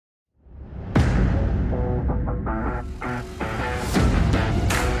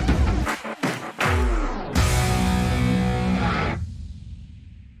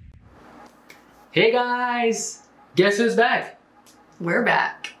Hey guys! Guess who's back? We're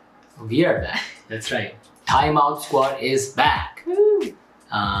back. We are back. That's right. Time Out Squad is back. Woo.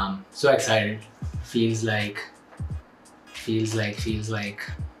 So excited. Feels like. It's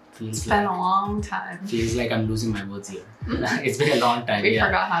been a long time. Feels like I'm losing my words here. It's been a long time. We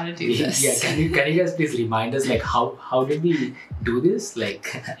forgot how to do this. Yeah, can you guys please remind us like how did we do this?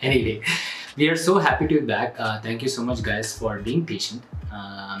 Like anyway, we are so happy to be back. Thank you so much guys for being patient.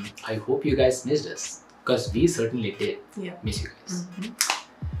 I hope you guys missed us because we certainly did miss you guys.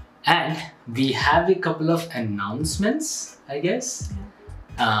 And we have a couple of announcements, I guess.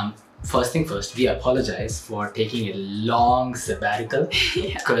 First thing first, we apologize for taking a long sabbatical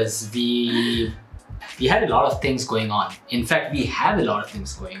because we had a lot of things going on. In fact, we have a lot of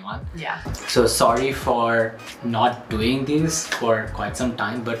things going on. Yeah. So sorry for not doing this for quite some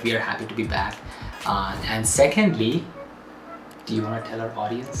time, but we are happy to be back. And secondly, do you want to tell our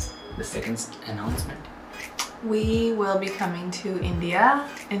audience the second announcement? We will be coming to India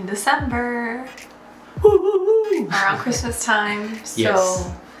in December. Around Christmas time.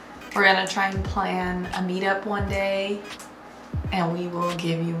 So we're gonna try and plan a meetup one day, and we will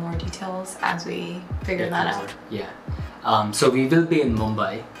give you more details as we figure that out. Yeah. So we will be in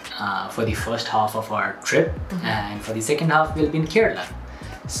Mumbai for the first half of our trip, and for the second half we'll be in Kerala.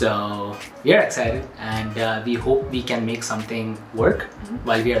 So we are excited, and we hope we can make something work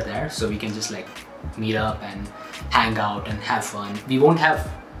while we are there, so we can just like meet up and hang out and have fun. We won't have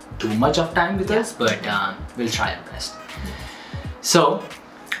too much of time with us, but we'll try our best. So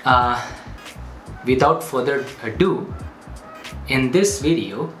without further ado, in this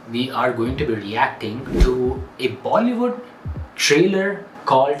video we are going to be reacting to a Bollywood trailer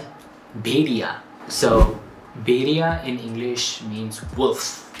called Bhediya. So Bhediya in English means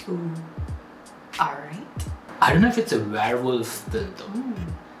wolf. Ooh. Alright. I don't know if it's a werewolf film though.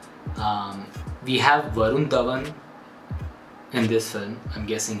 We have Varun Dhawan in this film. I'm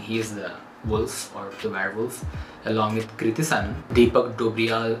guessing he is the wolf or the werewolf, along with Kriti Sanon, Deepak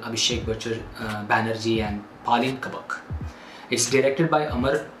Dobriyal, Abhishek Banerjee and Pauline Kabak. It's directed by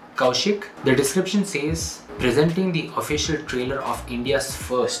Amar Kaushik. The description says, presenting the official trailer of India's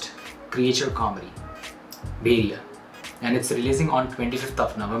first creature comedy, Bhediya, and it's releasing on 25th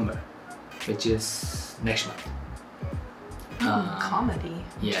of November, which is next month. Comedy.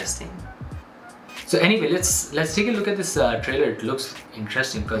 Interesting. So anyway, let's take a look at this trailer. It looks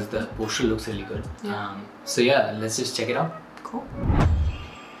interesting because the poster looks really good. So yeah, let's just check it out. Cool.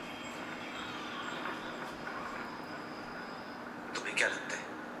 तुम्हें क्या लगता है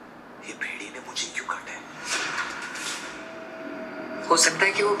ये भेड़िए ने मुझे क्यों काटा है? हो सकता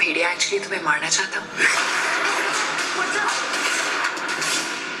है कि वो भेड़िया एक्चुअली तुम्हें मारना चाहता हो।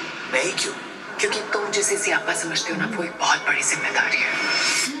 नहीं क्यों? क्योंकि तुम जिसे सियापा समझते हो ना, वो एक बहुत बड़ी जिम्मेदारी है।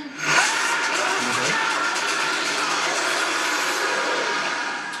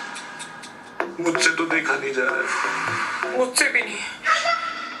 मुझसे तो देखा नहीं जा रहा है। मुझसे भी नहीं।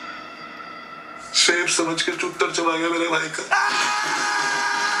 सेब समझ के चुत्तर चला गया मेरे भाई का।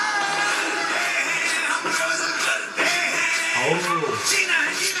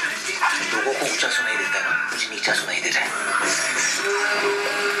 लोगों को ऊंचा सुनाई देता है ना, मुझे नीचा सुनाई दे रहा है।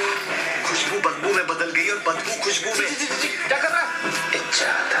 खुशबू बदबू में बदल गई और बदबू खुशबू में। क्या कर रहा है?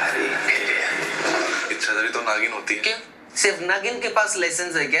 इच्छाधारी भेड़िया। इच्छाधारी तो नागिन होती है। क्यों? सिर्फ नागिन के पास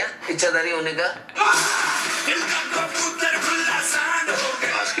लाइसेंस है क्या इच्छाधारी होने का?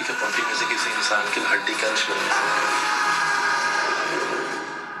 आज की कपौती में से किसी इंसान की हड्डी का अंश बना।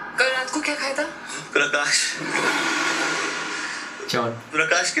 कल रात को क्या खाया था? प्रकाश। चौन।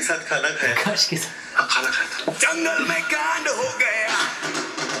 प्रकाश के साथ खाना खाया। प्रकाश के साथ। हाँ, खाना खाया था। जंगल में कांड हो गया।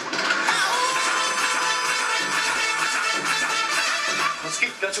 उसकी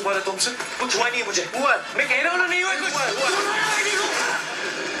क्या छुपा रहा तुमसे? कुछ हुआ नहीं है मुझे। हुआ। मैं कह रहा हूँ ना नहीं हुआ कुछ। हुआ।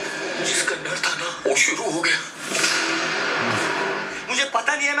 जिसका डर था ना वो शुरू हो गया। मुझे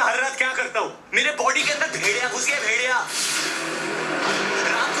पता नहीं है मैं हर रात क्या करता हूँ। मेरे बॉडी के अंदर भेड़िया घुस गया। भेड़िया।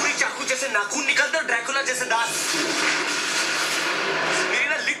 रात पूरी चाकू जैसे नाखून निकलते और ड्रैकुला जैसे दांत। मेरी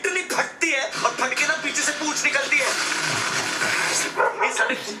ना लिटरली फटती है और फट के ना पीछे से पूंछ निकलती है। ये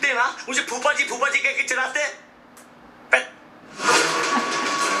सारे कुत्ते ना मुझे फूफा जी कह के चिढ़ाते हैं।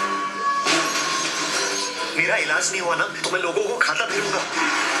 मेरा इलाज नहीं हुआ ना तो मैं लोगों को खाता फिरूंगा।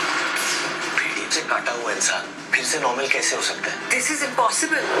 भेड़िए से काटा हुआ इंसान फिर से नॉर्मल कैसे हो सकता है? This is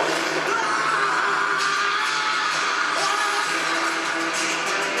impossible.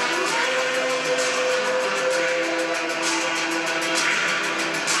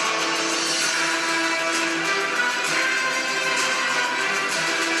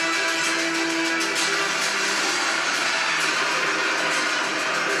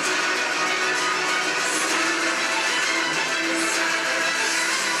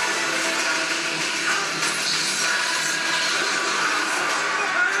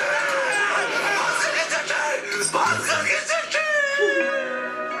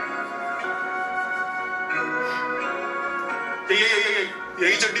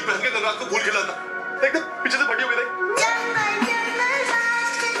 यही चड्डी पहन के कल रात को फूल खिला था, एकदम पीछे से फटी हो गई।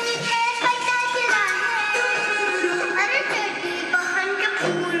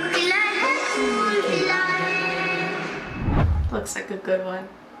 Looks like a good one.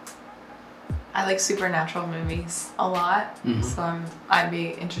 I like supernatural movies a lot, so I'd be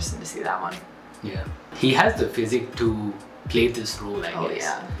interested to see that one. Yeah, he has the physique to play this role, I guess. Oh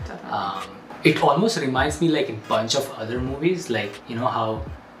yeah, definitely. It almost reminds me like a bunch of other movies, like you know how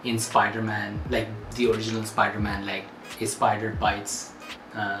in Spider-Man, like the original Spider-Man, like a spider bites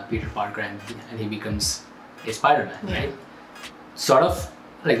Peter Parker and he becomes a Spider-Man, right? Sort of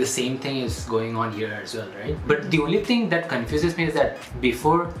like the same thing is going on here as well, right? But the only thing that confuses me is that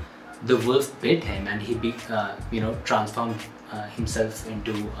before the wolf bit him and he transformed himself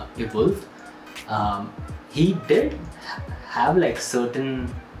into a wolf, he did have like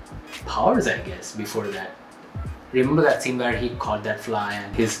certain powers, I guess, before that. Remember that scene where he caught that fly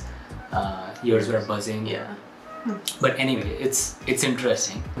and his ears were buzzing? Yeah. But anyway, it's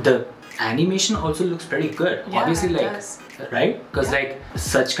interesting. The animation also looks pretty good. Yeah, Obviously, it like does. right? Because like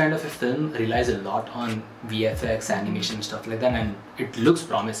such kind of a film relies a lot on VFX, animation, and stuff like that, and it looks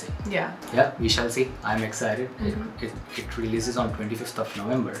promising. Yeah. Yeah, we shall see. I'm excited. It releases on 25th of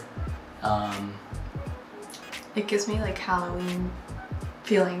November. It gives me like Halloween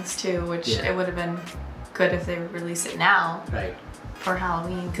feelings too, which it would have been good if they would release it now. Right. For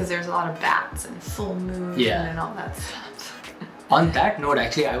Halloween, because there's a lot of bats and full moon and all that stuff. On that note,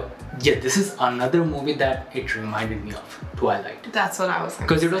 actually, this is another movie that it reminded me of, Twilight. That's what I was gonna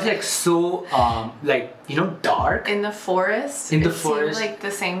Because say. it was like so, like, you know, dark. In the forest. In the it forest. seemed like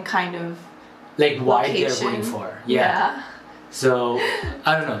the same kind of like why they're location. going for. Yeah. So,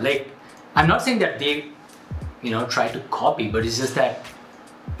 I don't know, like, I'm not saying that they, you know, try to copy, but it's just that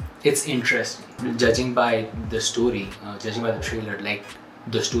it's interesting. Judging by the story, judging by the trailer, like,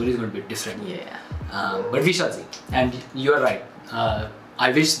 the story is going to be different. Yeah. But we shall see. And you're right.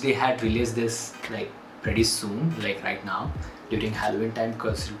 I wish they had released this like pretty soon, like right now during Halloween time,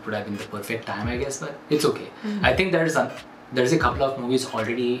 because it would have been the perfect time, I guess. But it's okay. I think there's a couple of movies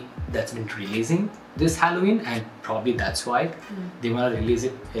already that's been releasing this Halloween, and probably that's why they want to release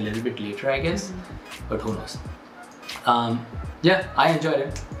it a little bit later, I guess. But who knows? Yeah, I enjoyed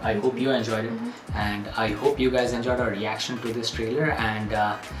it. I hope you enjoyed it, and I hope you guys enjoyed our reaction to this trailer.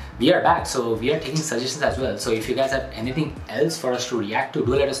 And we are back, so we are taking suggestions as well. So if you guys have anything else for us to react to,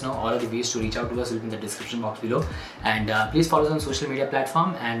 do let us know. All of the ways to reach out to us will be in the description box below. And please follow us on social media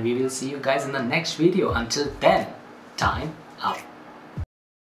platform, and we will see you guys in the next video. Until then, time out.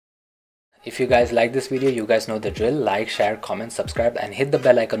 If you guys like this video, you guys know the drill. Like, share, comment, subscribe, and hit the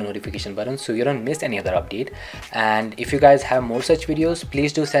bell icon notification button so you don't miss any other update. And if you guys have more such videos,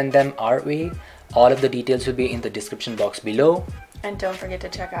 please do send them our way. All of the details will be in the description box below. And don't forget to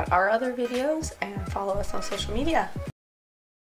check out our other videos and follow us on social media.